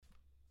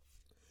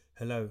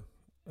Hello,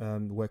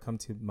 welcome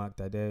to Mark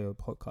Dadeo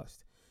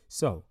podcast.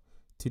 So,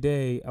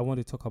 today I want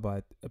to talk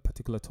about a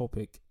particular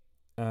topic,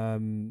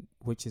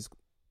 which is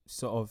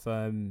sort of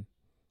an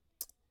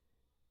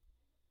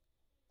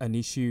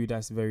issue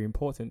that's very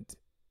important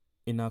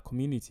in our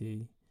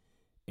community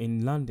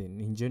in London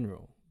in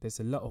general. There's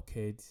a lot of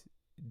kids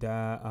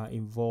that are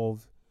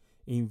involved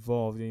in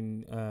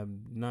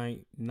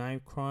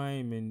knife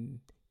crime and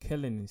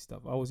killing and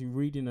stuff. I was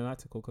reading an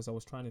article because I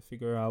was trying to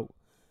figure out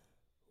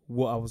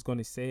what I was going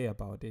to say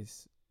about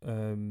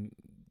um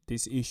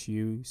this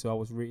issue. So I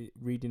was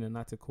reading an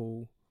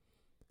article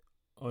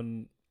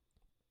on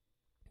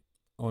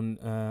on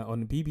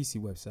the BBC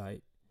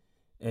website,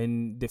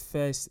 and the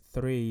first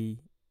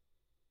three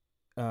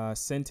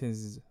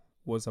sentences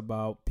was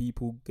about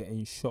people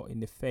getting shot in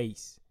the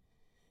face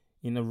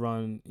in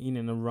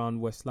and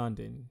around West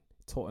London,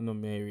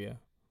 Tottenham area.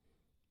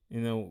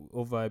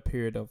 Over a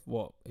period of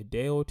a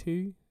day or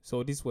two.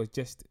 So this was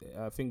just,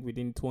 I think,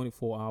 within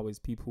 24 hours,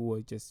 people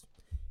were just,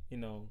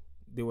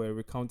 they were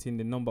recounting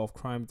the number of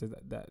crimes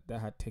that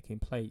had taken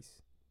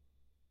place.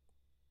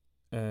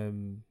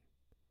 And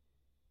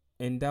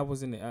that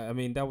wasn't,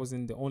 that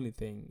wasn't the only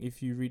thing.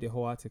 If you read the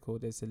whole article,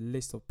 there's a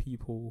list of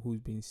people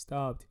who's been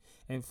stabbed,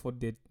 and for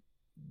the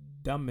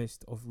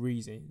dumbest of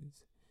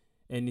reasons.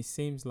 And it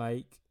seems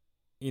like,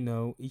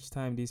 each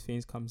time these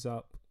things comes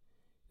up,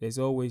 there's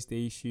always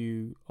the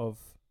issue of,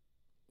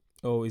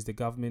 is the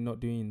government not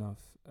doing enough?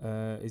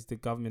 Is the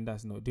government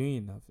that's not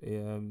doing enough?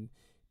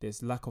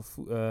 There's lack of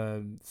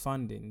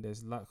funding.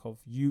 There's lack of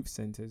youth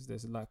centers.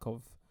 There's lack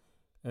of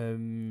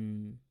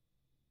what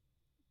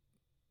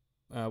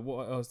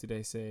else did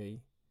they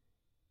say?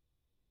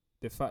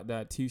 The fact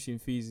that tuition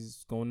fees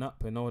is going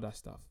up and all that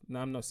stuff.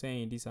 Now, I'm not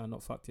saying these are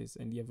not factors,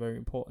 and they're very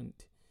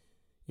important,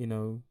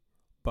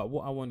 But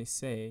what I want to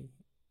say,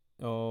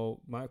 or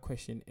my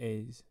question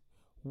is,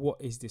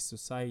 what is the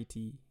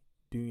society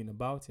doing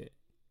about it?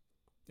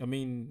 I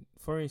mean,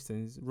 for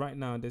instance, right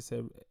now there's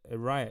a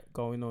riot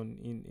going on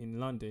in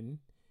London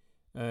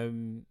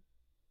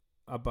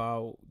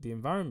about the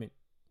environment.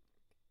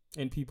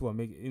 And people are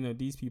making,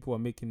 these people are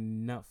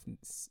making enough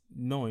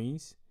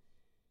noise,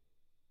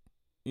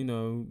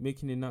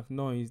 making enough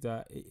noise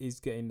that it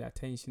is getting the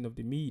attention of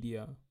the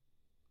media.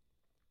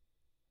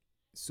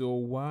 So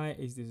why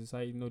is the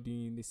society not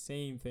doing the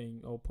same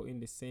thing or putting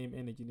the same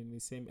energy and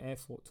the same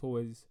effort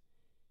towards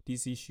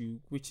this issue,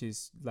 which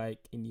is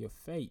like in your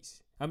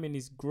face? I mean,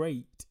 it's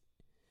great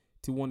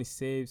to want to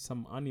save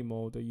some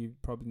animal that you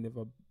probably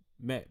never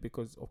met,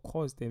 because of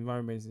course the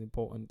environment is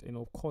important, and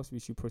of course we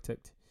should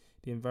protect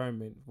the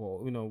environment.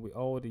 Well, with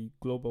all the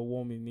global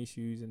warming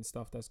issues and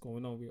stuff that's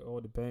going on, with all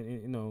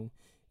the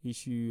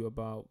issue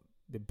about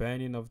the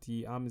burning of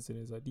the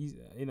Amazons,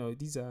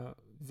 these are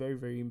very,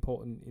 very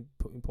important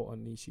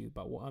issues.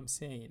 But what I'm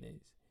saying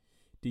is,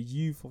 the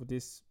youth of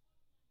this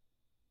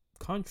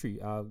country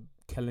are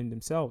killing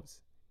themselves.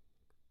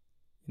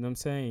 You know what I'm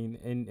saying?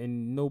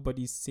 And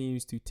nobody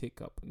seems to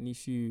take up an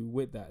issue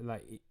with that.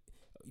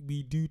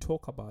 We do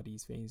talk about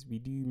these things. We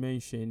do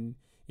mention,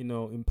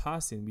 in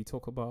passing, we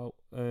talk about,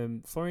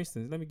 for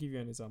instance, let me give you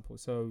an example.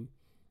 So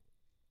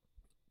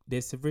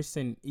there's a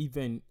recent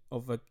event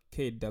of a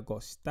kid that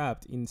got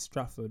stabbed in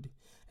Stratford.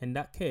 And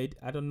that kid,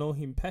 I don't know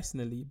him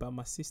personally, but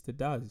my sister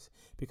does.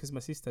 Because my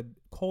sister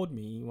called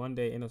me one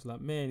day and I was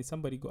like, man,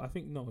 somebody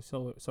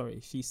sorry.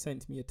 She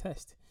sent me a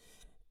text.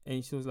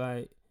 And she was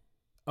like,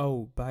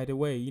 oh, by the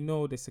way,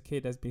 there's a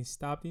kid that's been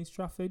stabbed in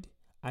Stratford.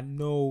 I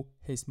know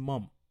his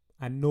mom.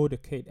 I know the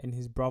kid and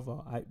his brother.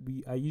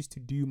 I used to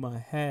do my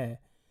hair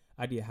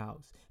at their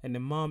house, and the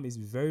mom is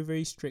very,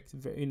 very strict,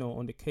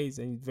 on the kids,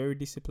 and very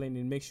disciplined,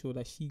 and make sure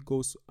that she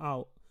goes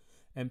out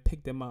and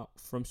pick them up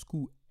from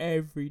school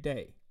every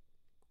day.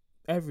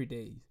 Every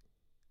day.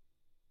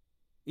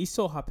 It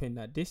so happened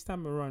that this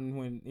time around,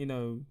 when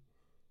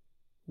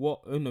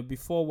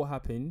before what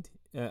happened,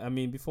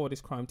 before this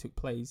crime took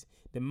place,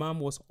 the mom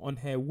was on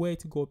her way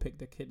to go pick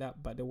the kid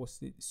up, but there was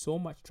so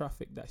much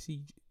traffic that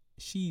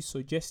she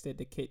suggested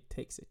the kid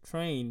takes a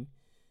train,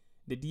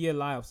 the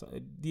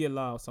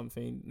DLR or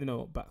something,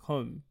 back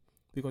home,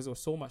 because there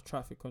was so much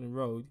traffic on the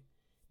road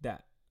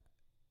that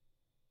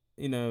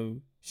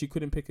she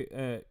couldn't pick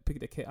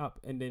the kid up,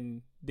 and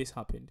then this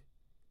happened.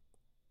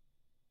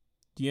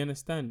 Do you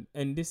understand?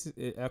 And this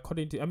is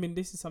according to,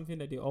 this is something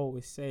that they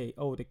always say.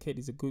 Oh, the kid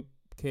is a good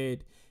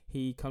kid.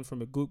 He comes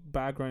from a good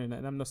background,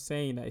 and I'm not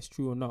saying that it's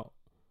true or not.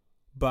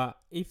 But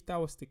if that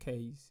was the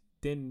case,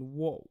 then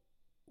what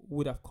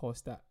would have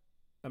caused that?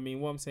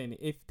 What I'm saying,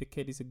 if the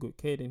kid is a good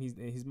kid and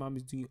his mom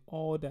is doing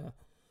all that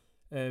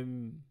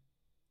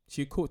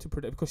she could to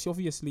protect, because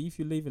obviously if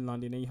you live in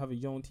London and you have a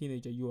young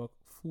teenager, you are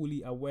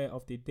fully aware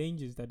of the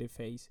dangers that they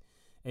face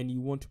and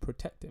you want to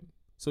protect them.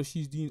 So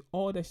she's doing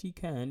all that she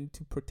can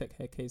to protect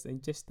her kids,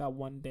 and just that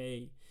one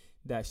day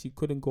that she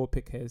couldn't go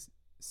pick her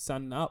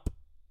son up,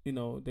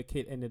 the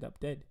kid ended up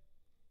dead.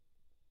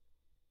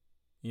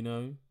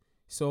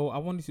 So I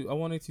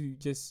wanted to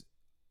just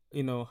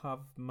have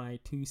my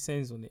 2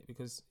 cents on it,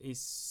 because it's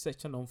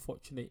such an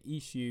unfortunate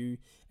issue,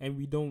 and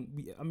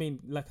I mean,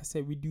 like I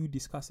said, we do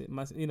discuss it,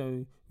 with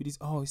this,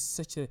 oh, it's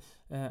such an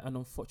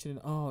unfortunate,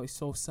 oh, it's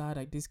so sad,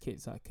 like these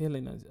kids are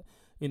killing us,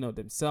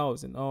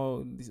 themselves, and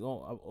all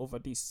over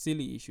these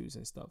silly issues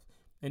and stuff,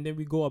 and then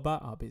we go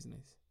about our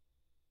business.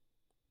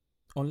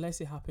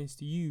 Unless it happens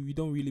to you, you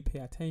don't really pay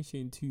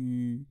attention to,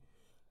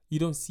 you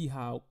don't see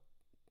how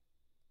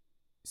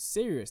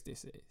serious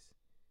this is,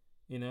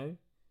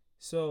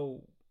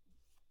 so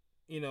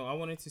I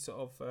wanted to sort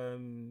of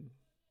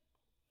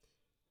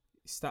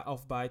start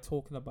off by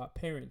talking about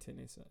parenting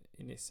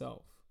in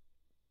itself,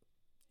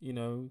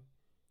 and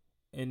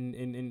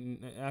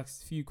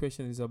ask a few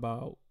questions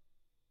about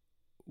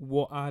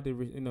what are the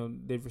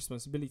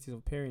responsibilities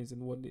of parents,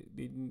 and what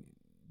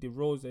the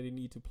roles that they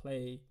need to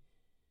play,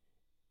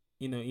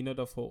 in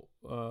order for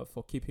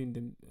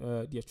keeping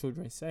their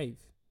children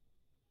safe.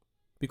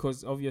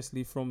 Because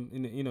obviously, from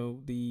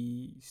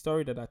the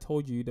story that I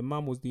told you, the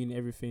mom was doing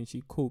everything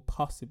she could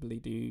possibly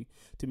do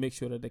to make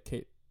sure that the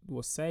kid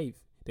was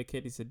safe. The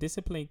kid is a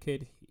disciplined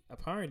kid.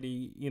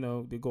 Apparently,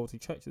 they go to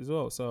church as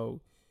well.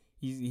 So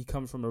he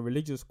comes from a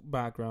religious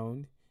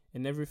background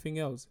and everything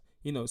else.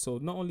 So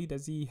not only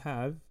does he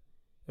have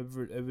a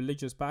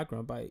religious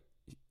background, but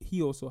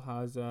he also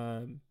has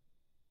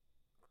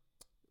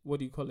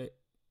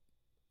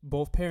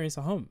both parents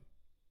at home.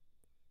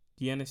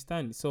 Do you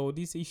understand? So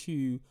this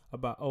issue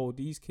about,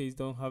 these kids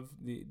don't have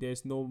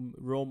there's no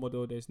role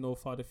model, there's no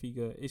father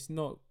figure, it's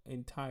not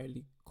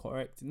entirely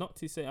correct. Not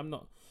to say I'm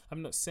not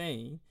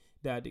saying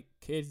that the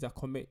kids that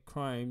commit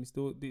crimes,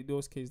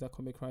 those kids that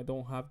commit crime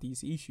don't have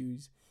these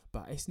issues,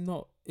 but it's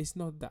not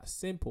that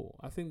simple.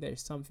 I think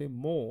there's something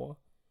more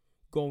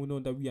going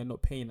on that we are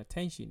not paying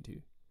attention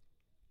to.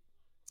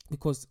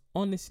 Because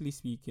honestly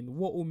speaking,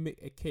 what will make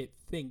a kid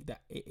think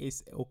that it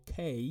is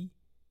okay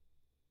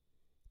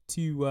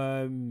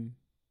to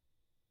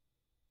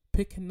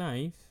pick a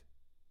knife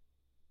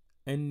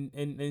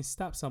and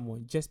stab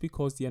someone just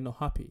because they are not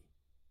happy?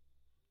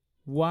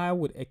 Why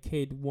would a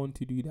kid want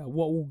to do that?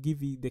 What will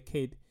give the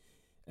kid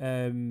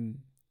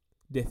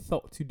the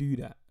thought to do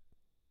that?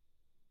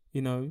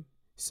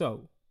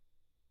 So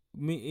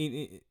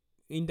me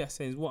in that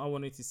sense, what I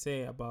wanted to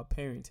say about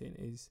parenting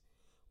is,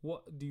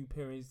 what do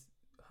parents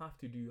have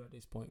to do at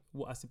this point?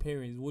 As the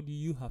parents, what do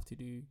you have to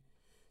do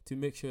to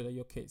make sure that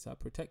your kids are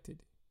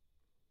protected?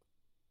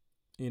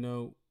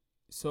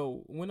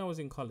 So when I was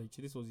in college,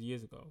 this was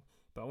years ago,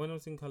 but when I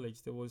was in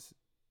college,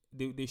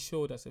 they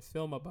showed us a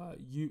film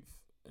about youth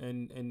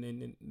and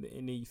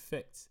the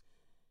effects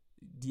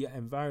the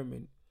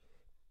environment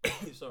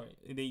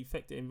the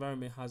effect the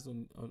environment has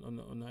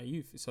on our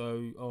youth.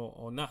 So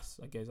or on us,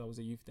 I guess. I was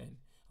a youth then.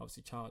 I was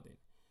a child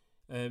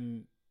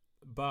then.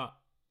 But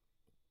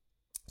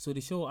so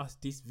they show us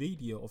this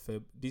video of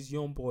this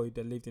young boy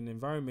that lived in an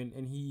environment,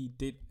 and he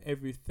did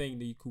everything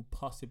that you could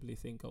possibly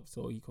think of.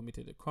 So he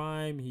committed a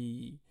crime.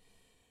 He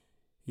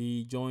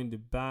joined the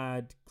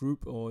bad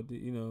group, or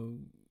the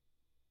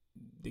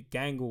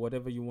gang, or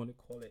whatever you want to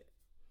call it.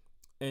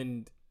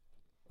 And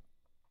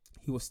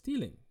he was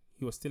stealing.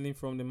 He was stealing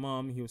from the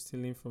mom. He was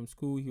stealing from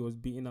school. He was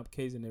beating up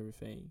kids and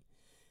everything.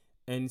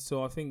 And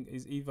so I think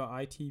it's either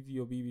ITV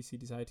or BBC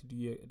decided to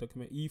do a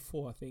document.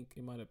 E4, I think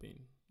it might have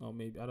been. Or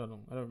maybe, I don't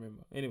know. I don't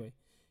remember. Anyway,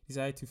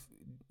 decided to,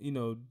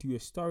 do a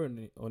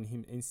story on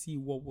him and see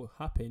what would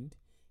happen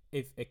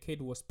if a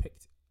kid was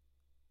picked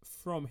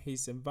from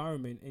his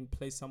environment and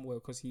placed somewhere,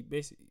 because he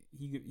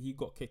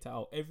got kicked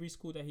out every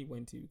school that he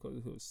went to because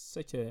he was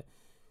such a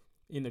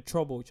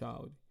troubled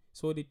child.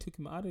 So they took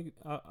him out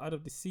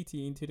of the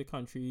city into the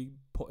country,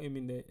 put him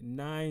in the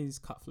Nines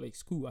Catholic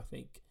school, I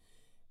think.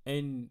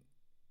 And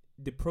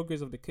the progress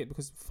of the kid,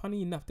 because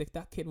funny enough,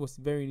 that kid was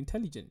very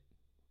intelligent.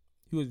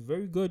 He was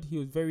very good. He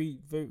was very,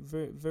 very,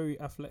 very, very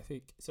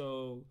athletic. He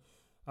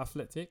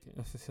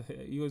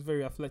was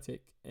very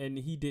athletic, and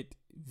he did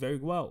very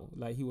well.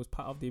 Like, he was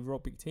part of the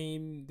aerobic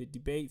team, the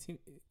debate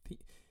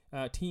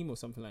team or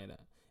something like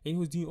that. And he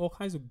was doing all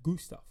kinds of good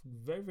stuff,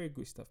 very, very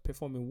good stuff,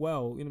 performing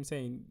well. You know what I'm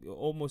saying?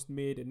 Almost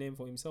made a name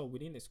for himself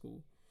within the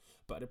school.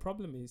 But the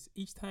problem is,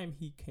 each time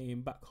he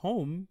came back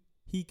home,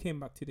 he came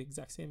back to the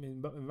exact same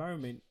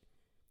environment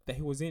that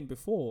he was in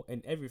before,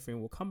 and everything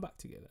will come back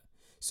together.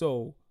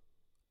 So,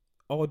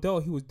 although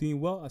he was doing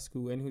well at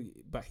school,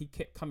 but he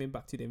kept coming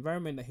back to the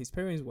environment that his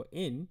parents were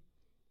in,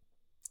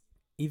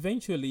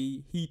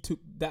 eventually he took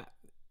that,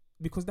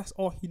 because that's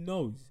all he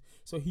knows.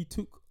 So he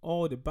took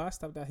all the bad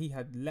stuff that he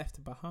had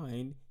left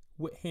behind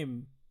with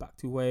him back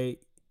to where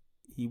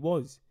he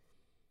was.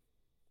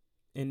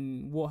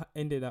 And what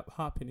ended up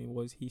happening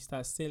was he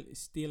started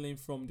stealing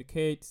from the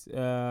kids,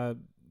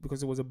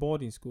 because it was a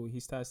boarding school. He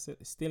started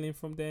stealing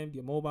from them,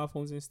 their mobile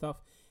phones and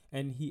stuff,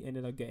 and he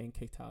ended up getting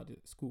kicked out of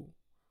school.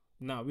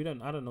 Now,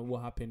 I don't know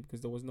what happened,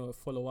 because there was no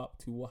follow-up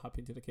to what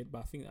happened to the kid. But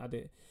I think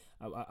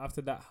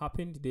after that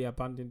happened, they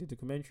abandoned the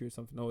documentary or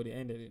something, or they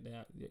ended it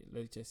there,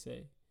 let's just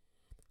say.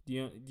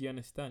 Do you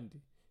understand?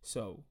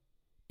 So,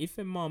 if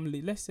a mom,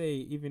 let's say,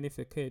 even if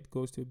a kid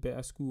goes to a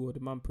better school, or the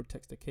mom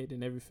protects the kid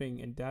and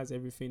everything and does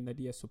everything that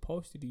they are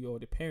supposed to do, or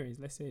the parents,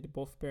 let's say the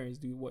both parents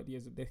do what they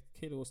are, the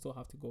kid will still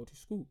have to go to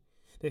school.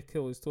 The kid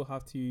will still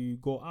have to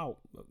go out.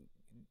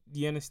 Do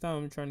you understand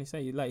what I'm trying to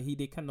say? Like,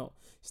 they cannot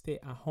stay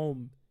at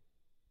home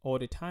all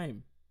the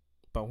time.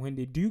 But when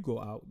they do go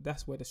out,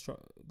 that's when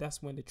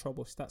the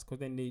trouble starts, because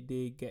then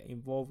they get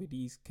involved with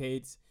these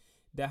kids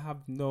that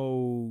have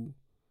no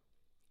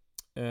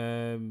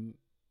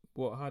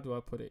how do I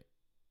put it?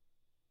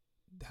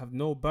 They have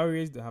no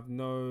barriers, they have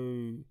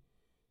no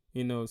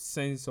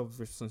sense of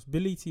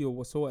responsibility or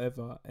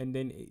whatsoever, and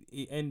then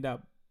it end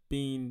up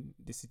being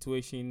the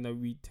situation that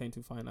we tend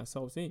to find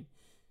ourselves in.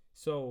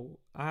 So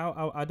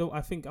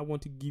I think I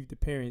want to give the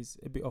parents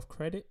a bit of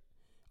credit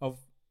of,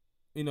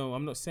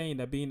 I'm not saying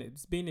that being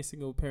a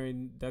single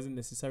parent doesn't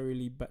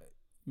necessarily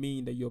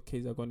mean that your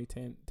kids are going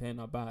to turn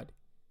out bad.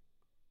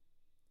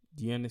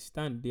 Do you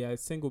understand? There are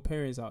single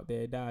parents out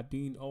there that are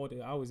doing all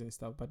the hours and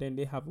stuff, but then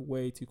they have a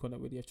way to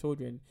connect with their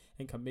children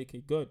and can make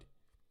it good.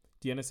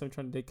 Do you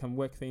understand? They can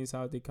work things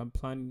out. They can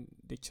plan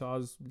the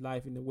child's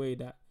life in a way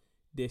that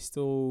they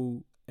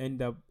still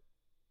end up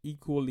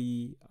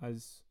equally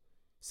as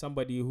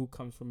somebody who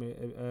comes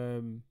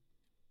from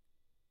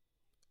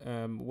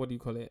what do you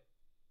call it?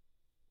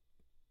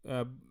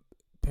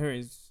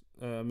 Parents.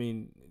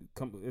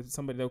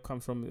 Somebody that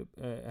comes from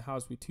a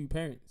house with two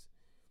parents.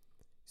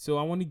 So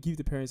I want to give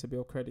the parents a bit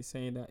of credit,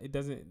 saying that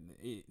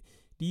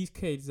these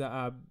kids that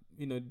are,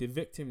 the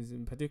victims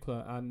in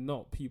particular, are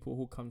not people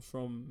who come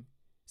from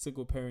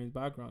single parent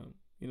background.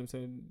 You know what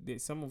I'm saying?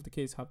 Some of the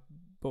kids have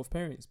both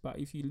parents, but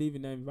if you live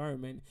in that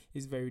environment,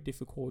 it's very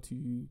difficult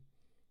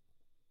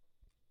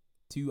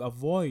to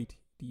avoid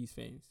these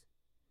things,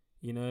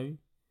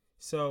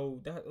 So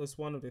that was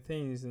one of the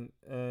things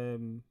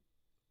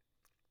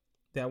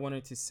that I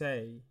wanted to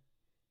say,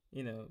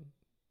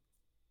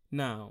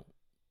 Now,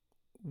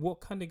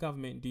 what kind of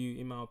government do you,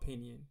 in my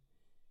opinion,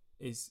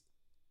 is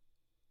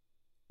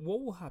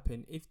what will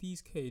happen if these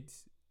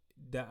kids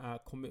that are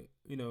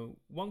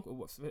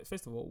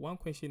first of all, one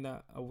question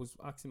that I was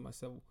asking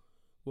myself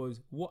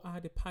was, what are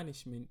the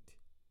punishment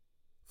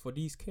for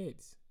these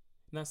kids?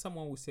 Now,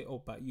 someone will say,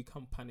 oh, but you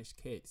can't punish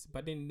kids,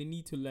 but then they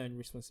need to learn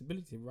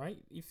responsibility,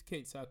 right? If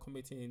kids are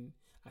committing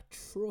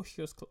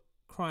atrocious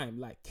crime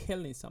like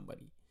killing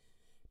somebody,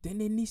 then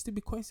there needs to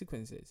be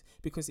consequences.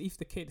 Because if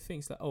the kid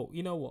thinks that, oh,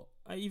 you know what,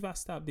 if I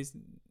stab this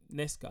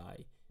next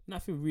guy,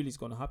 nothing really is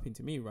going to happen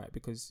to me, right?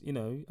 Because,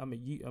 I'm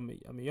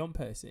a young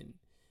person.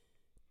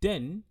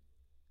 Then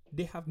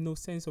they have no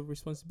sense of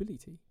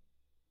responsibility,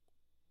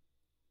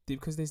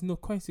 because there's no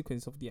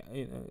consequence of the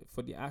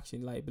for the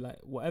action. Like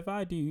whatever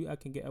I do, I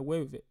can get away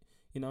with it.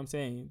 You know what I'm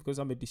saying? Because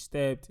I'm a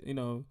disturbed,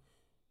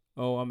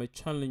 or I'm a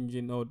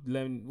challenging, or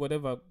learn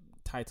whatever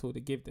title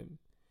they give them,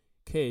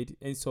 kid,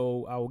 and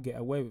so I will get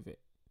away with it.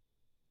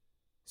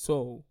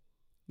 So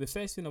the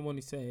first thing I want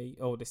to say,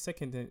 or the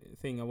second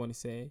thing I want to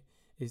say,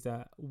 is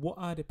that what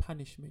are the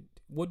punishment?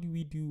 What do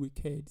we do with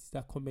kids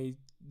that commit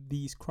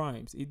these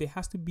crimes? There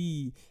has to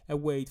be a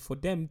way for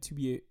them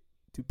to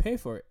pay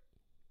for it,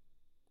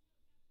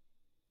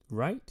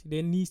 right?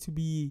 There needs to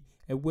be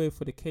a way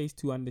for the case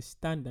to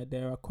understand that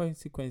there are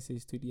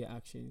consequences to their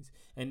actions,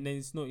 and then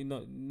it's not in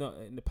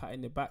the pat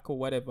in the back or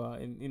whatever,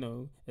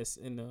 and as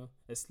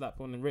a slap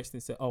on the wrist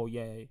and say, oh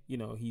yeah,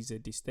 he's a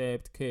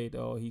disturbed kid,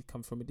 or he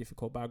comes from a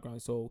difficult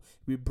background, so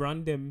we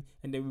brand them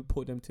and then we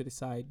put them to the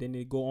side, then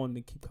they go on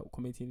and keep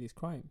committing these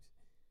crimes.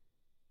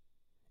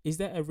 Is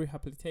there a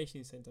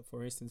rehabilitation center,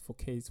 for instance, for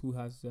kids who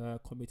has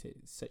committed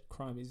such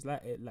crime? Is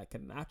that like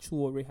an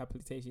actual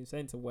rehabilitation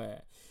center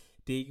where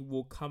they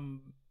will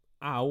come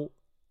out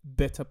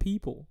better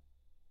people,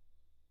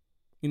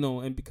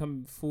 and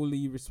become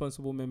fully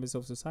responsible members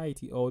of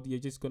society, or they're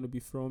just going to be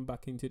thrown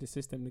back into the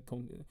system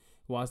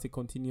whilst they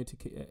continue to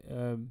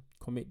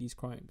commit these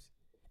crimes?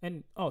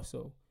 And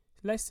also,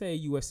 let's say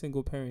you are a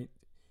single parent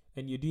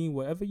and you're doing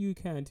whatever you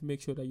can to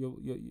make sure that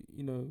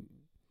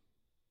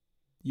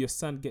your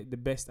son get the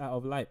best out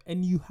of life,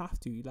 and you have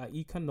to,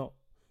 you cannot.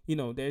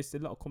 There's a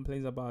lot of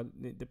complaints about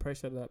the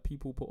pressure that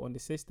people put on the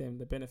system,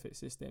 the benefit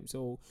system.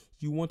 So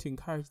you want to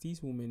encourage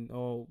these women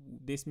or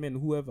these men,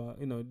 whoever,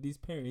 these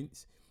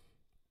parents,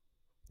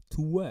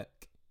 to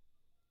work,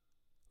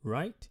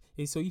 right?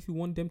 And so if you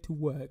want them to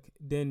work,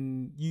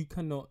 then you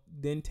cannot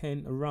then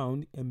turn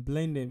around and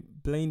blame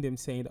them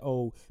saying,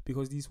 oh,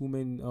 because these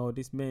women or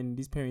these men,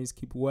 these parents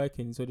keep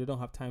working, so they don't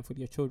have time for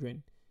their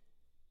children.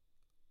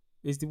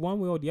 It's the one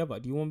way or the other.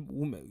 Do you want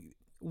women?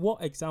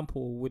 What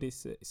example would it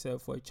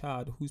serve for a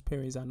child whose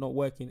parents are not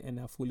working and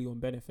are fully on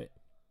benefit,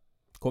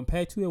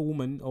 compared to a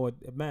woman or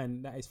a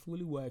man that is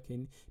fully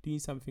working, doing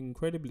something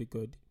incredibly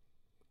good,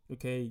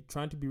 okay,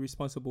 trying to be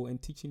responsible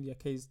and teaching their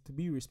kids to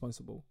be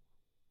responsible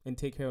and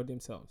take care of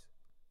themselves?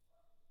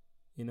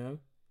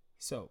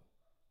 So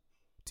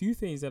two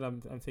things that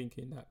I'm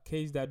thinking, that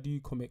kids that do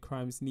commit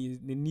crimes,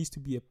 there needs to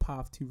be a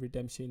path to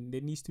redemption.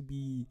 There needs to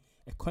be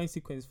a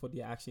consequence for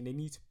their action. They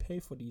need to pay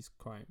for these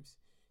crimes.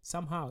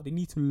 Somehow they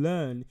need to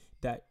learn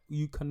that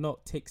you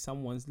cannot take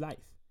someone's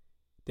life.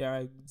 there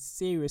are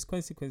serious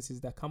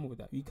consequences that come with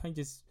that. You can't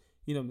just,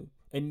 and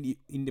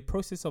in the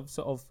process of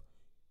sort of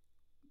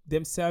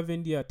them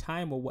serving their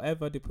time or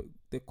whatever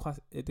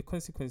the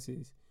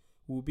consequences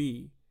will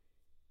be,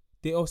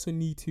 they also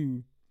need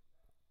to,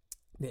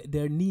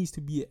 there needs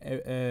to be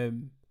a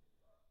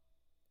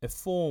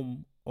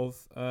form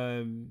of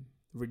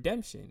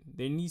redemption.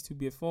 There needs to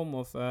be a form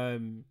of a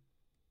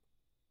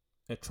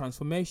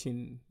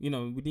transformation,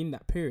 within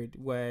that period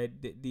where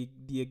they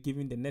are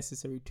given the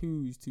necessary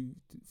tools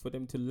for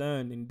them to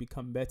learn and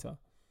become better.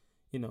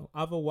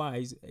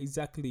 Otherwise,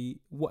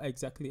 what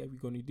exactly are we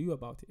going to do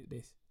about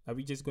it? Are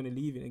we just going to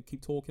leave it and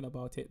keep talking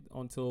about it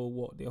until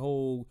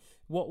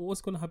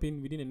what's going to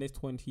happen within the next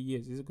 20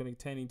 years? Is it going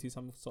to turn into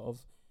some sort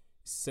of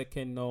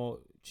second or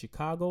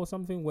Chicago or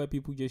something where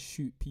people just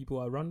shoot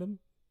people at random?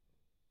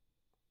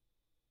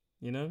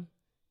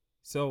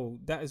 So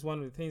that is one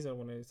of the things I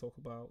wanted to talk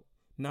about.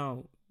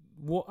 Now,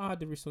 what are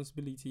the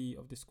responsibility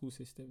of the school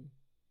system?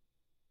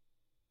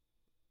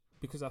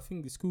 Because I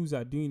think the schools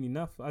are doing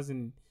enough, as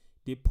in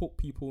they put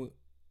people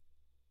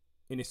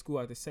in a school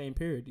at the same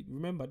period.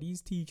 Remember,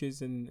 these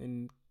teachers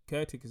and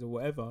caretakers or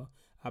whatever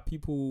are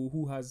people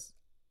who has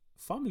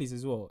families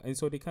as well, and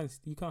so you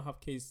can't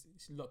have kids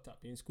locked up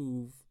in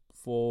school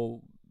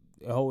for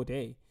a whole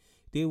day.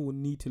 They will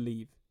need to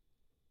leave.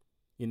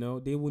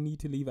 They will need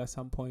to leave at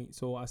some point.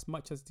 So as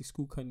much as the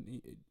school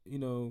can,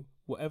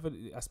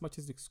 as much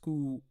as the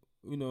school,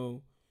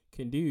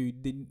 can do,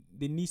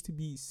 there needs to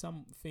be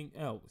something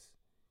else.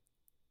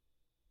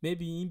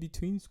 Maybe in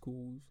between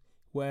schools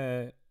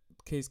where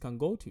kids can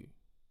go to,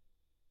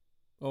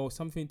 or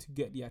something to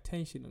get the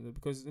attention of it.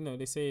 Because,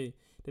 they say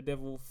the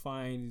devil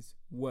finds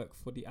work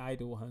for the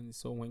idle hands.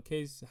 So when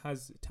kids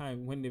has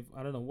time,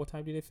 I don't know, what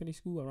time do they finish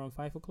school? Around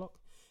 5 o'clock?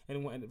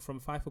 And from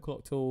 5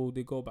 o'clock till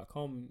they go back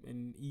home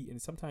and eat.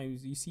 And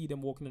sometimes you see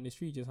them walking on the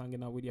street, just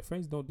hanging out with their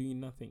friends, not doing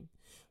nothing.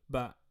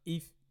 But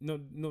if not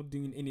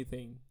doing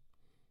anything.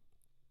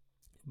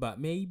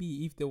 But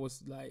maybe if there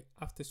was like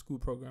after school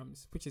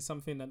programs, which is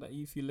something that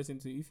if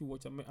you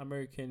watch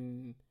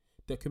American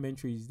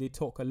documentaries, they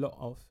talk a lot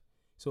of.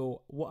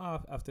 So what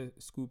are after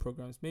school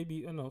programs?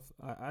 Maybe,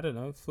 I don't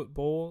know,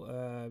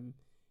 football,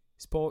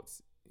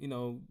 sports,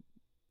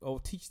 or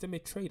teach them a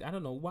trade. I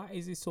don't know. Why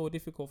is it so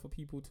difficult for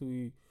people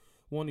to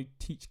want to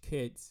teach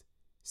kids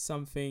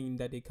something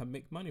that they can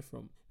make money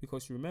from?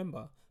 Because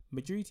remember,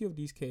 majority of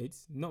these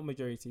kids, not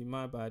majority,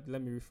 my bad,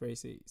 let me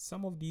rephrase it.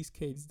 Some of these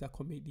kids that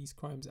commit these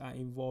crimes are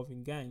involved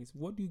in gangs.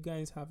 What do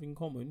gangs have in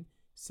common?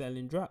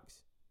 Selling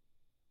drugs.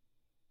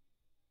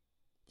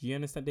 Do you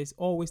understand? There's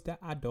always that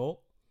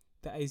adult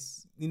that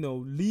is,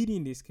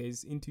 leading these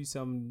kids into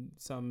some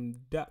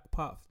dark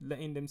path,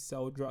 letting them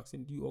sell drugs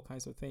and do all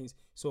kinds of things.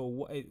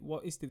 So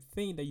what is the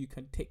thing that you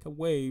can take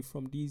away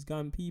from these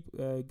gun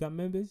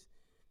members?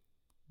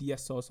 Their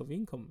source of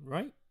income,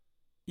 right?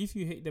 If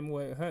you hit them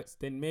where it hurts,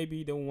 then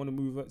maybe they want to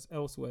move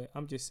elsewhere.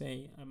 I'm just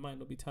saying, I might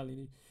not be telling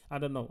you. I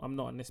don't know. I'm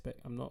not an expert.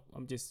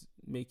 I'm just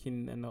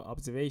making an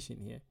observation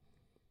here.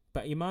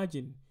 But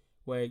imagine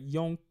where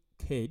young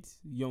kids,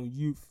 young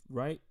youth,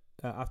 right?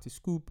 After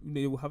school,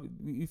 they will have.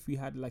 If we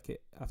had like a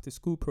after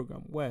school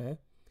program where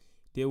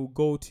they will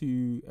go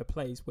to a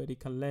place where they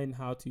can learn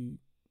how to,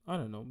 I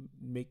don't know,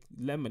 make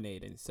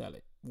lemonade and sell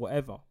it,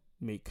 whatever,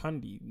 make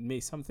candy,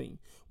 make something.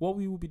 What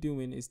we will be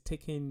doing is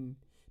taking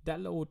that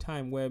little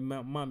time where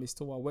mom is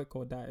still at work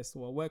or dad is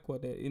still at work, or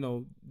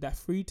that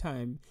free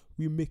time.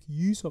 We make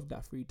use of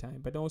that free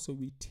time, but also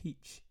we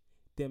teach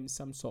them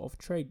some sort of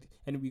trade,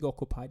 and we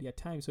occupy their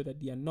time so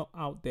that they are not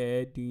out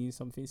there doing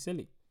something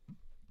silly.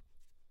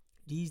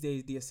 These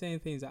days, they are saying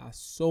things that are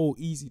so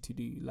easy to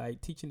do,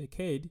 like teaching a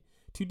kid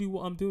to do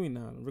what I'm doing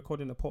now,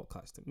 recording a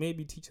podcast.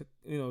 Maybe teach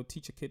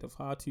a kid of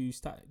how to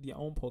start their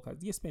own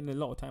podcast. They're spending a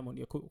lot of time on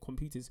their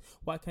computers.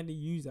 Why can't they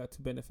use that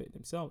to benefit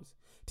themselves?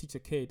 Teach a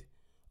kid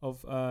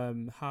of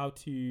how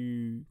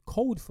to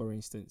code, for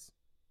instance.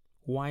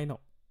 Why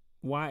not?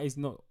 Why is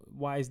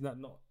that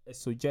not a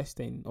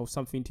suggestion of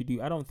something to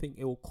do? I don't think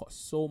it will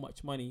cost so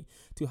much money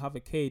to have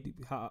a kid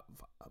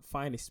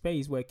find a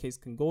space where kids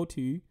can go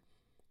to,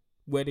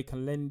 where they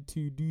can learn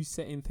to do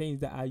certain things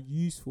that are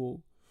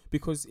useful.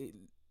 Because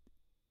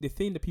the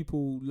thing that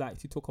people like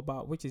to talk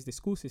about, which is the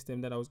school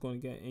system that I was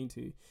going to get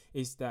into,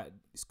 is that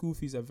school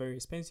fees are very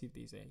expensive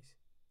these days.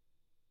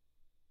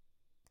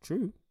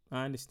 True,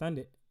 I understand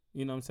it.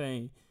 You know what I'm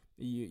saying?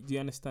 Do you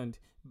understand?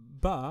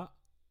 But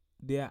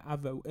there are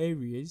other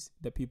areas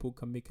that people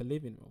can make a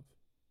living of.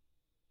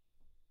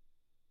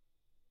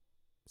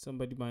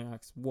 Somebody might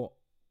ask, what?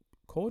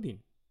 Coding.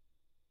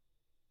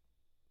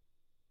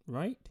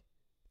 Right?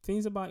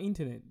 Things about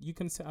internet. You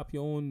can set up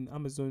your own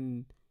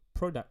Amazon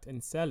product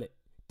and sell it.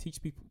 Teach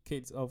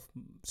kids of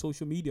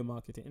social media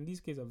marketing. And these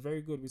kids are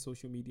very good with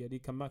social media. They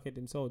can market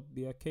themselves.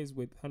 They are kids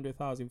with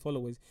 100,000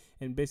 followers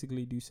and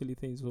basically do silly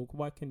things. So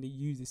why can they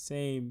use the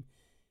same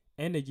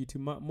energy to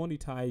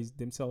monetize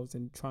themselves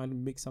and try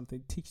and make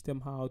something? Teach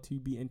them how to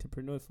be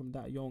entrepreneurs from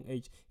that young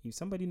age. If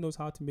somebody knows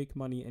how to make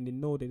money and they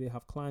know that they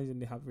have clients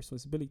and they have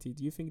responsibility,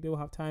 do you think they'll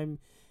have time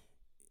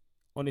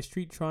on the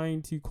street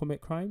trying to commit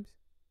crimes?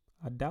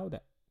 I doubt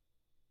that.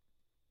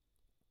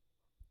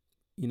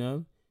 you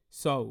know.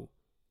 So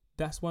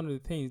that's one of the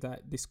things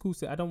that the school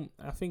said.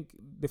 I think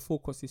the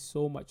focus is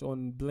so much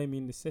on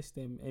blaming the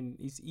system, and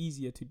it's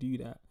easier to do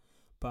that.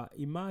 But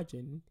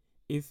imagine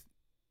if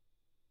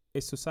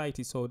a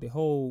society, so the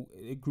whole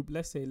a group,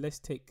 let's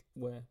take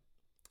where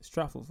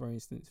Stratford, for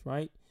instance,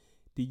 right?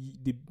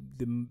 The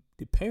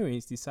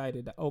parents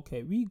decided that,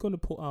 okay, we're gonna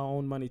put our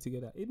own money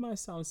together. It might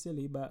sound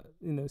silly, but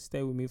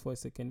stay with me for a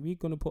second. We're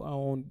gonna put our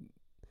own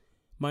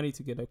money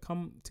together,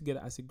 come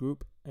together as a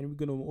group, and we're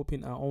gonna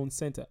open our own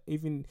center.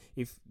 Even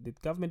if the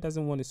government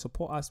doesn't want to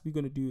support us, we're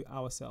gonna do it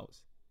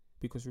ourselves.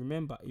 Because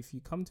remember, if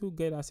you come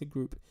together as a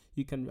group,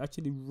 you can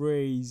actually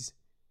raise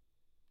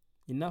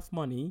enough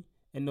money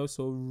and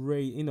also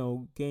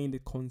gain the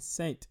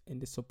consent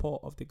and the support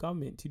of the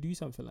government to do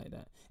something like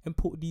that, and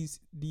put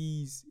these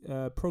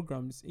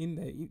programs in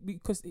there.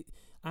 Because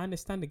I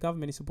understand the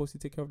government is supposed to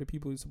take care of the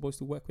people, is supposed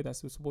to work with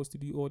us, we're supposed to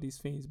do all these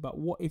things, but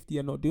what if they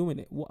are not doing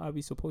it? What are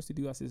we supposed to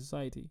do as a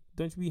society?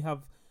 Don't we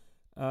have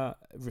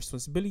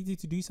responsibility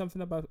to do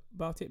something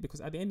about it?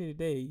 Because at the end of the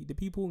day, the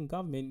people in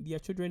government, their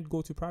children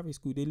go to private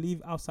school, they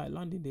live outside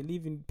London, they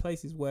live in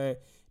places where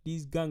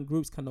these gang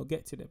groups cannot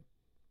get to them.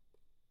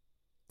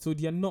 So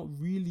they are not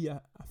really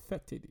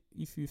affected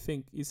if you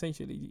think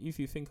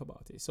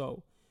about it.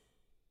 So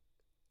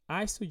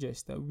I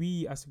suggest that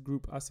we as a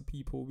group, as a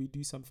people, we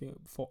do something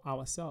for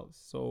ourselves.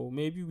 So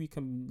maybe we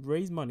can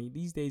raise money.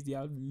 These days there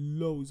are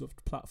loads of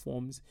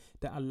platforms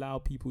that allow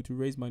people to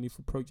raise money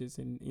for projects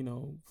and,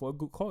 for a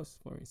good cause,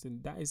 for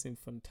instance. That is a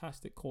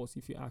fantastic cause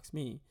if you ask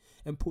me.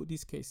 And put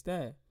this case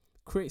there.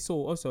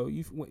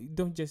 You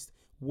don't just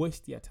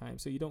waste their time.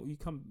 So you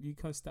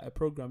can't start a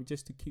program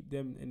just to keep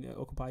them and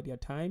occupy their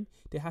time.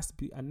 There has to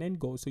be an end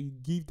goal. So you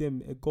give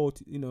them a goal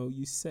to,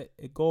 you set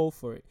a goal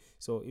for it.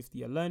 So if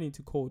they are learning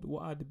to code,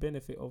 what are the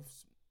benefit of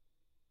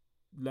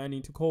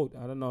learning to code?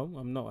 I don't know.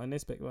 I'm not an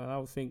expert, but I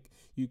would think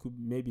you could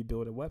maybe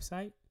build a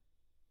website,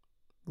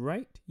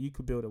 right? You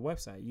could build a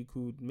website. You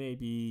could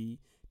maybe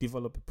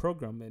develop a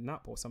program, an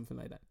app or something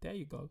like that. There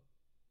you go.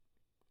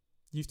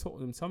 You've taught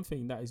them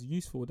something that is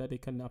useful that they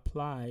can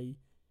apply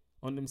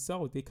on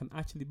themselves. They can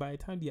actually, by the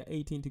time they are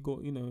 18 to go,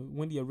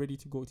 when they are ready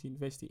to go to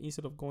university,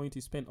 instead of going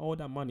to spend all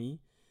that money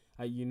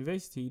at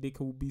university, they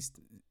could be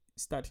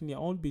starting their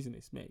own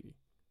business maybe.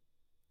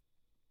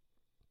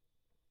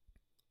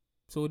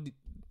 So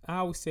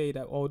I would say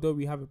that although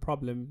we have a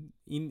problem,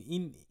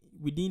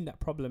 within that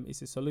problem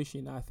is a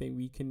solution I think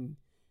we can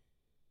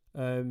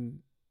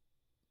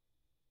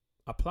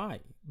apply.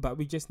 But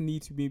we just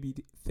need to maybe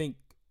think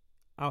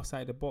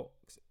outside the box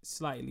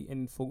slightly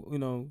and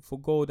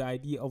forgo the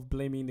idea of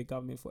blaming the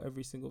government for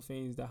every single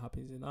thing that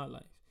happens in our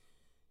life,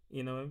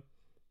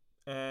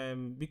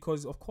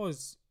 because of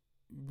course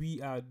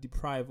we are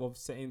deprived of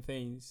certain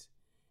things,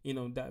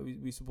 that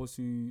we're supposed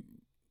to,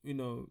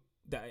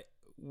 that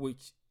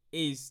which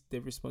is the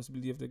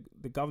responsibility of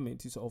the government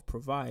to sort of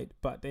provide.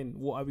 But then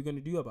what are we going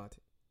to do about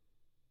it?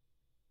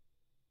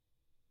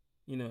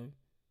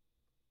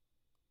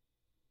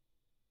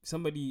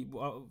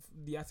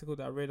 The article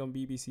that I read on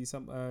BBC,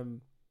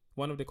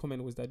 one of the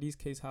comments was that these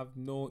kids have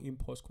no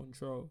impulse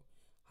control.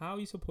 How are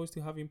you supposed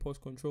to have impulse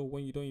control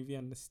when you don't even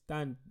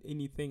understand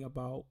anything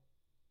about,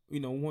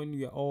 when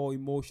you're all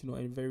emotional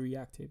and very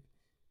reactive?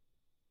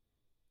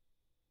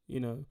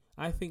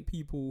 I think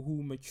people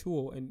who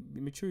mature, and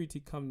maturity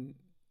comes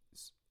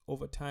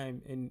over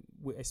time and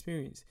with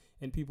experience,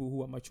 and people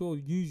who are mature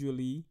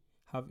usually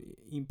have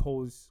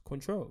impulse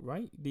control,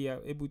 right? They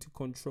are able to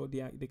control,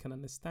 they can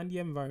understand the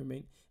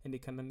environment and they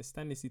can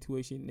understand the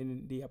situation,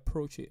 and they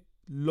approach it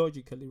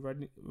logically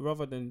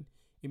rather than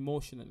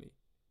emotionally.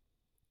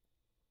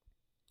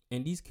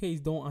 And these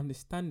kids don't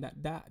understand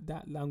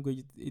that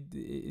language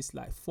is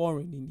like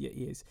foreign in their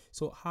ears.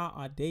 So how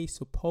are they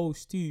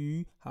supposed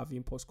to have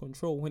impulse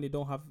control when they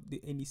don't have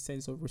any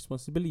sense of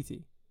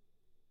responsibility?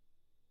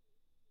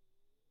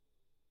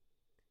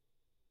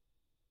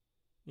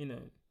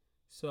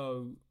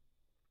 So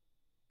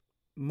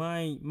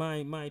my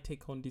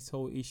take on this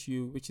whole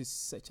issue, which is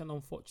such an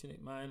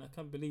unfortunate, man, I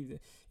can't believe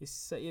it.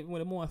 When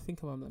the more I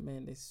think about it, I'm like,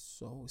 man, it's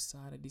so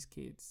sad that these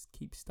kids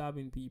keep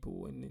stabbing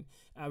people. And then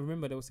I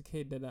remember there was a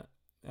kid that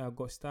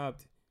got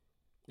stabbed,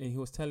 and he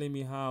was telling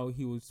me how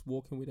he was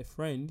walking with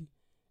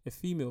a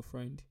female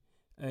friend,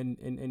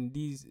 and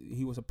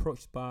he was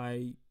approached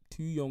by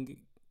two young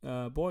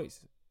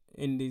boys,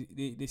 and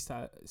they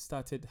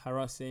started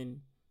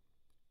harassing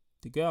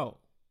the girl.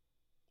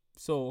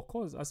 So, of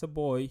course, as a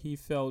boy, he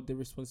felt the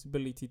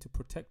responsibility to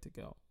protect the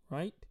girl,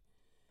 right?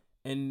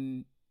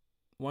 And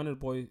one of the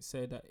boys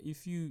said that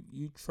if you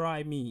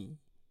try me,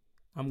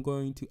 I'm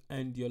going to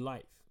end your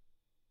life.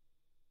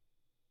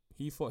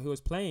 He thought he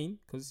was playing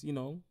because,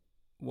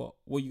 what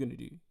are you going to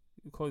do?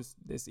 Because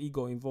there's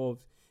ego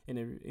involved in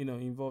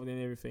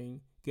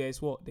everything.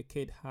 Guess what? The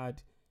kid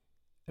had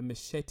a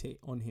machete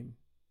on him.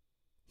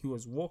 He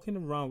was walking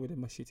around with a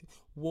machete.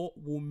 What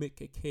will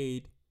make a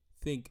kid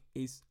think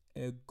is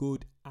a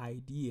good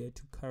idea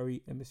to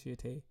carry a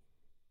machete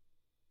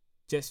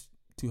just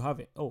to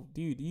have it? Oh,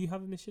 dude, do you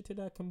have a machete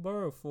that I can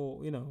borrow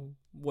for,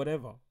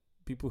 whatever?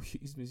 People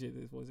use me shit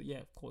this was yeah,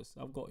 of course,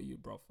 I've got you,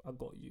 bruv. I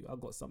got you. I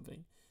got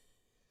something.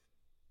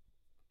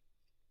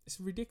 It's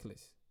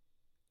ridiculous.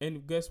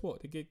 And guess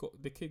what?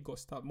 The kid got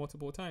stabbed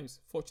multiple times.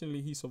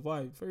 Fortunately, he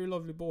survived. Very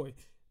lovely boy,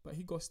 but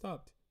he got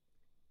stabbed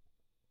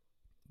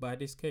by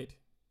this kid.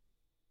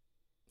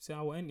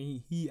 So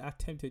he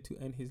attempted to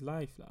end his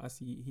life, as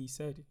he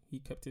said. He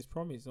kept his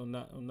promise on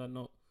that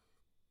note.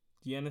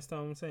 Do you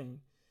understand what I'm saying?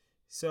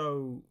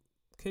 So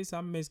kids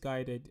are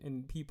misguided,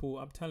 and people,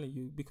 I'm telling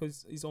you,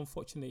 because it's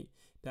unfortunate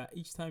that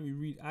each time you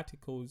read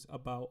articles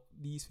about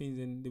these things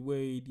and the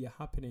way they're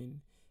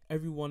happening,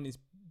 everyone is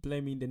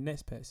blaming the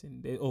next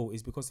person.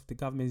 It's because of the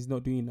government is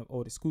not doing that,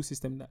 or the school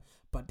system that.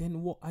 But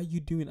then what are you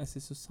doing as a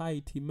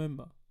society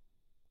member?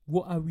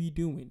 What are we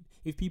doing?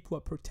 If people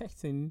are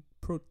protesting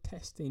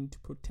to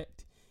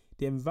protect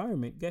the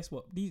environment, guess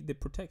what? The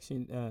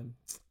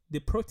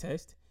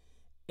protest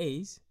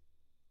is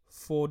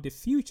for the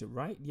future,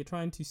 right? You're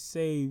trying to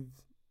save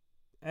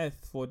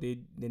Earth for the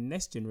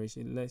next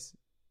generation, let's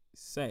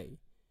say.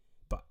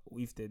 But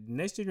if the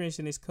next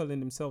generation is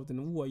killing themselves, then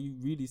who are you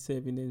really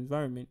saving the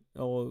environment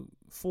or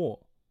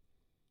for?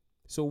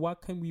 So why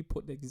can't we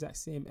put the exact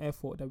same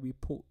effort that we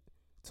put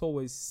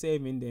towards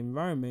saving the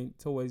environment,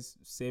 towards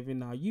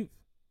saving our youth?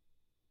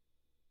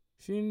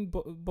 Shouldn't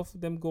both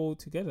of them go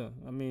together?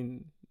 I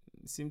mean,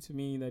 it seems to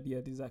me that they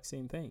are the exact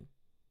same thing.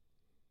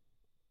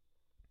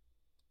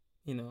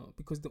 You know,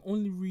 because the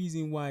only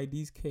reason why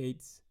these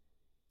kids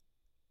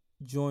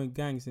join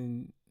gangs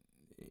and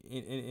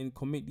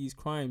commit these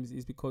crimes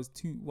is because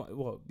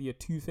there are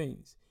two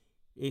things.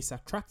 It's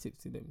attractive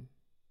to them,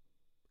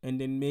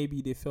 and then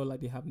maybe they feel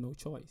like they have no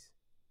choice.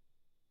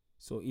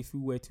 So if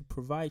we were to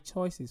provide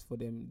choices for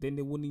them, then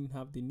they wouldn't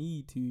have the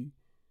need to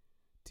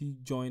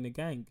join a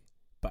gang.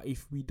 But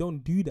if we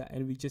don't do that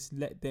and we just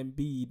let them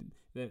be,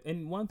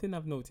 and one thing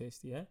I've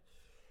noticed,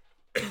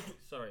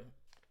 sorry,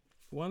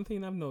 one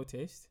thing I've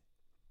noticed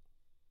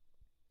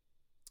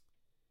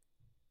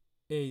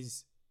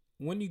is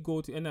when you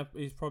go to, and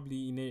it's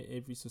probably in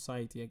every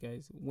society,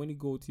 guys, when you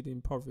go to the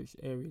impoverished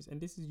areas, and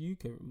this is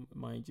UK,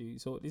 mind you,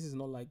 so this is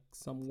not like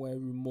somewhere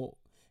remote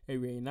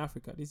area in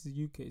Africa, this is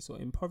UK, so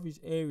impoverished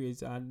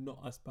areas are not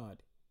as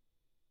bad.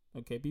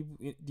 Okay, people,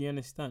 do you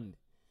understand?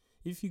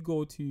 If you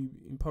go to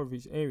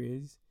impoverished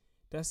areas,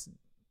 that's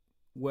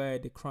where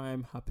the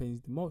crime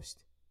happens the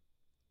most.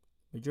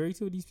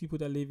 Majority of these people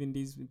that live in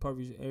these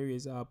impoverished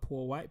areas are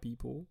poor white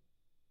people,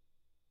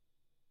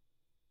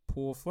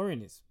 poor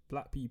foreigners,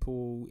 black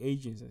people,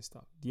 Asians and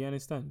stuff. Do you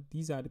understand?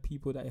 These are the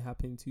people that it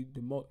happened to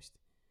the most.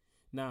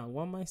 Now,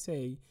 one might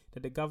say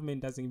that the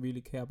government doesn't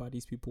really care about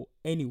these people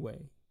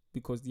anyway,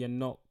 because they are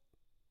not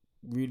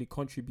really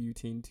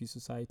contributing to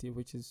society,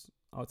 which is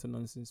utter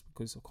nonsense,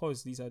 because of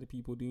course these are the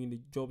people doing the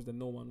jobs that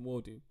no one will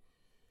do.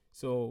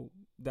 So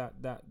that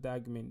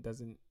argument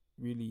doesn't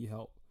really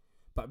help.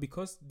 But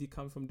because they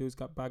come from those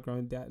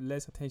backgrounds, that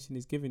less attention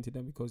is given to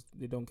them because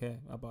they don't care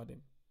about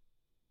them.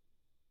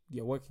 They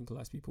are working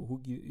class people.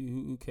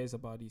 Who cares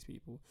about these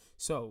people?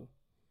 So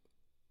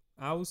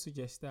I would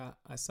suggest that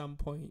at some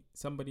point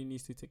somebody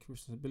needs to take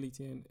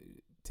responsibility, and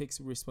takes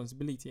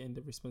responsibility. And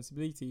the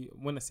responsibility,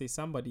 when I say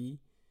somebody,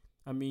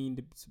 I mean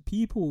the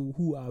people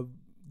who are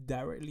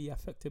directly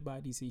affected by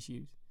these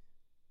issues.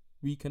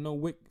 We cannot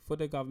wait for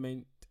the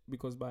government,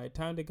 because by the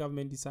time the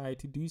government decide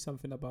to do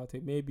something about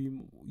it, maybe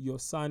your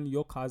son,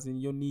 your cousin,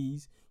 your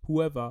niece,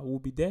 whoever will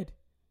be dead.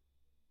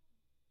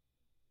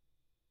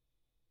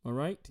 All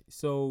right,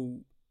 so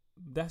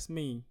that's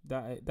me.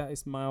 That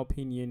is my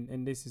opinion,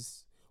 and this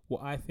is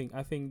what I think.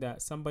 I think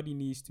that somebody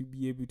needs to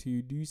be able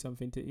to do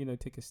something to,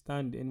 take a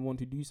stand and want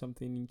to do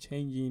something in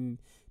changing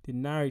the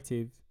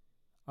narrative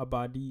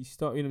about these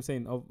stuff. You know what I'm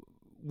saying, of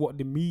what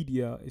the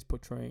media is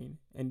portraying,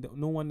 and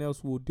no one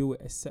else will do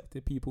it except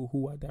the people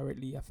who are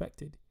directly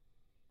affected.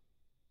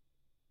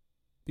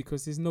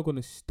 Because it's not going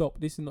to stop.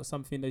 This is not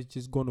something that's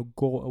just going to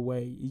go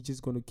away. It's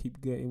just going to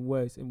keep getting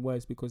worse and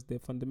worse, because the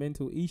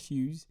fundamental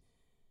issues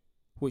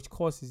which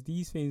causes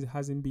these things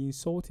hasn't been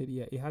sorted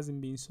yet. It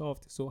hasn't been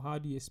solved. So how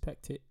do you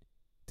expect it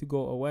to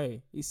go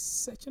away? It's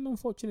such an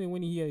unfortunate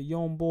when you hear a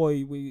young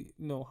boy with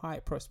high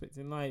prospects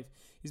in life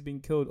is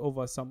being killed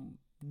over some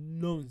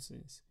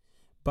nonsense.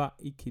 But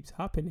it keeps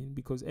happening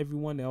because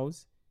everyone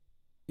else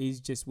is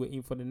just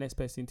waiting for the next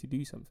person to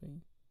do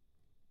something.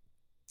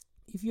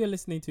 If you're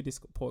listening to this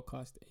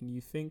podcast and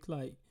you think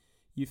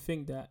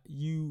that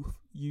you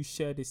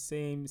share the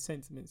same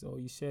sentiments, or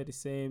you share the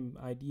same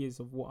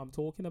ideas of what I'm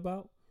talking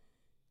about,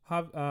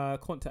 have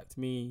contact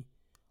me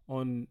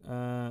on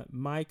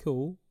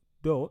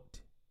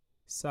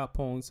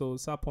Michael.Sarpong. So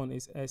Sarpong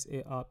is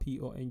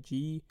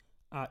SARPONG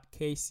at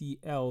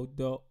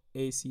kcl.ac.uk.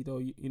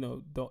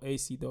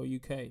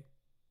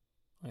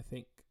 I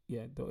think,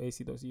 yeah,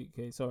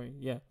 .ac.uk. Sorry,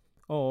 yeah.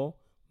 Or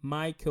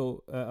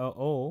Michael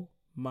or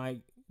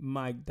Mike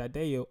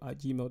Dadeo at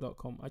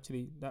gmail.com.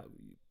 Actually, that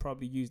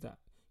probably use that.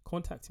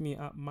 Contact me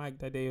at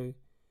MikeDadeo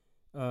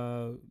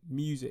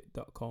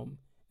music.com.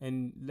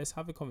 And let's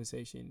have a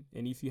conversation.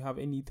 And if you have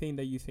anything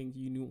that you think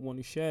you want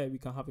to share, we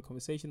can have a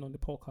conversation on the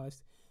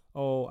podcast.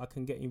 or I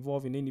can get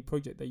involved in any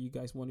project that you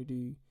guys want to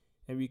do,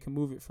 and we can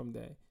move it from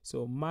there.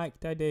 So Mike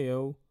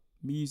Dadeo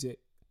music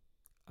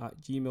at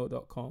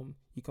gmail.com.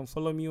 You can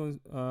follow me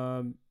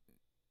on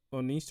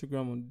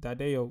Instagram on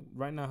Dadeo.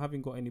 Right now I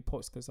haven't got any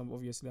posts because I'm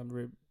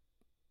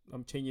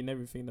changing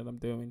everything that I'm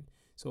doing,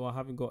 so I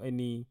haven't got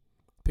any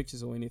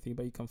pictures or anything.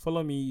 But you can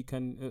follow me. You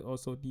can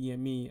also DM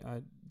me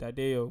at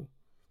Dadeo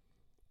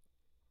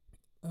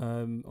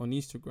on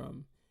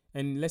Instagram,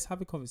 and let's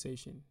have a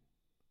conversation.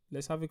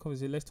 Let's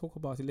talk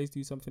about it. Let's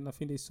do something. I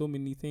think there's so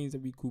many things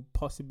that we could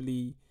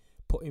possibly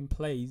put in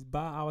place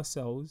by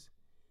ourselves,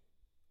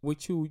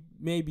 which will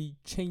maybe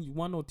change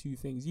one or two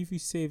things. If you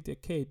saved a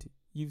kid,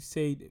 you've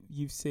saved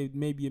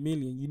maybe $1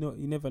 million.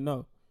 You never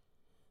know.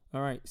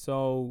 All right.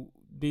 So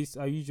this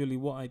are usually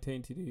what I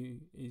tend to do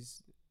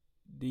is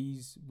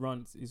these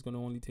runs is going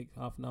to only take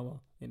half an hour,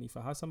 and if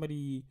I have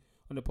somebody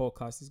on the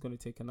podcast, it's going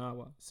to take an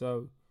hour.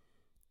 So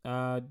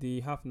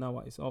the half an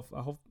hour is off.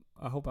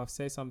 I hope I've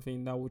said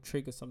something that will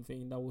trigger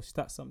something, that will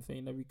start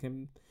something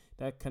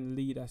that can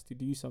lead us to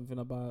do something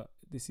about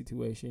the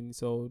situation.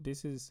 So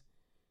this is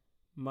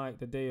Mike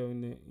Dadeo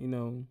in the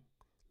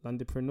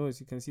Landepreneurs.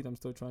 You can see that I'm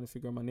still trying to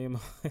figure my name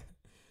out.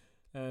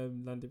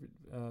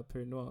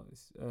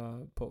 Landepreneurs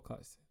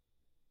podcast.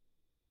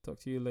 Talk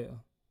to you later.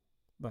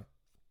 Bye.